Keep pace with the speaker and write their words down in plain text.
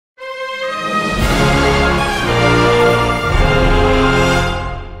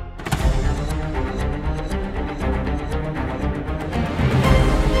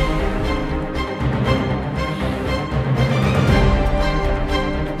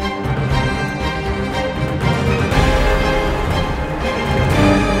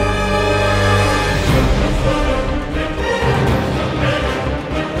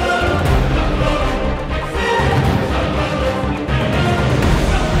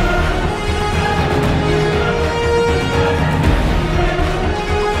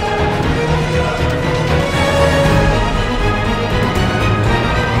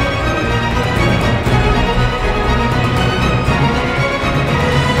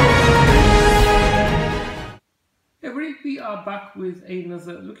are back with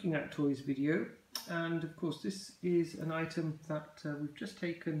another Looking at Toys video, and of course this is an item that we've just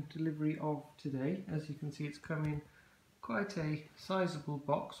taken delivery of today. As you can see, it's come in quite a sizable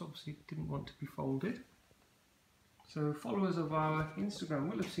box. Obviously it didn't want to be folded. So followers of our Instagram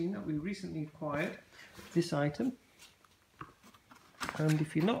will have seen that we recently acquired this item, and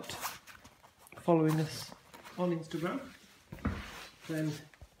if you're not following us on Instagram, then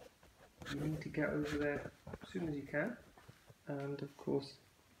you need to get over there as soon as you can, and of course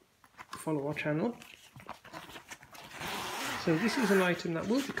follow our channel. So this is an item that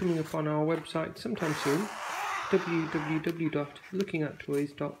will be coming up on our website sometime soon,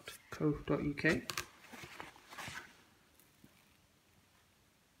 www.lookingattoys.co.uk.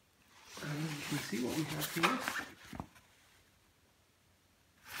 And you can see what we have here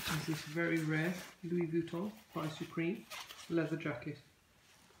is this very rare Louis Vuitton by Supreme leather jacket.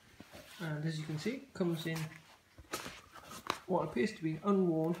 And as you can see, it comes in what appears to be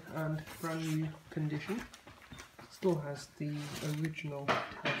unworn and brand new condition. Still has the original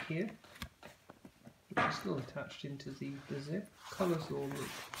tag here, which is still attached into the zip. Colours all look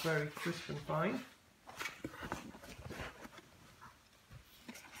very crisp and fine.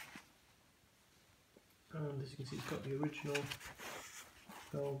 And as you can see, it's got the original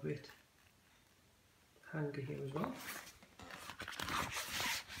velvet hanger here as well.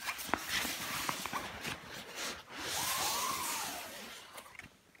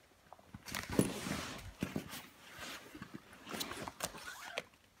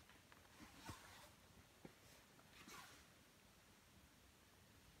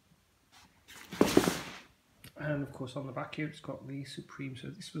 And of course on the back here it's got the Supreme, so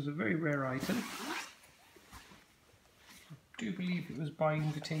this was a very rare item. I do believe it was by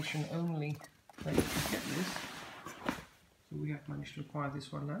invitation only that you could get this, so we have managed to acquire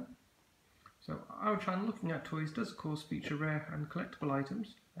this one now. So our channel, Looking at Toys, does of course feature rare and collectible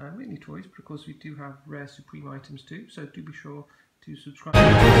items, mainly toys, but of course we do have rare Supreme items too, so do be sure to subscribe.